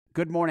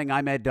Good morning,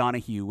 I'm Ed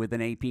Donahue with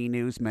an AP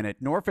News Minute.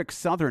 Norfolk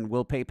Southern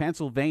will pay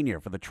Pennsylvania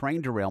for the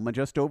train derailment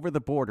just over the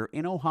border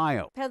in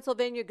Ohio.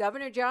 Pennsylvania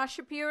Governor Josh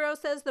Shapiro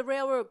says the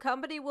railroad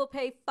company will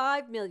pay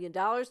 $5 million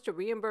to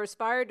reimburse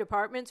fire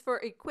departments for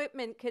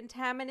equipment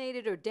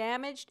contaminated or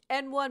damaged,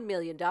 and $1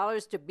 million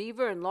to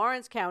Beaver and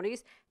Lawrence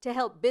counties to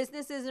help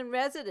businesses and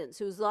residents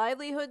whose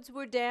livelihoods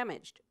were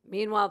damaged.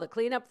 Meanwhile, the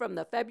cleanup from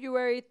the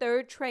February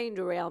 3rd train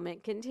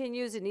derailment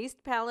continues in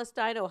East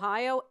Palestine,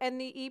 Ohio,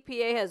 and the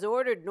EPA has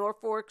ordered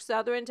Norfolk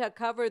Southern to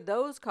cover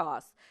those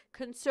costs.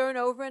 Concern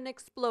over an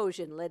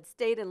explosion led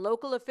state and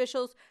local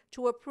officials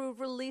to approve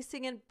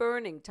releasing and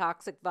burning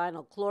toxic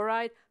vinyl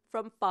chloride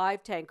from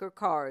 5 tanker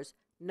cars.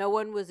 No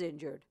one was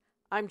injured.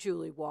 I'm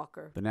Julie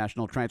Walker. The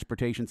National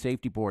Transportation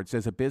Safety Board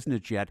says a business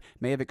jet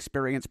may have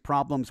experienced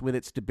problems with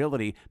its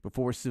stability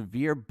before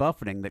severe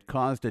buffeting that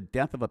caused a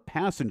death of a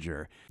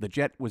passenger. The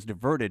jet was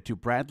diverted to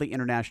Bradley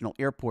International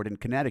Airport in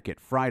Connecticut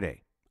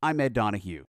Friday. I'm Ed Donahue.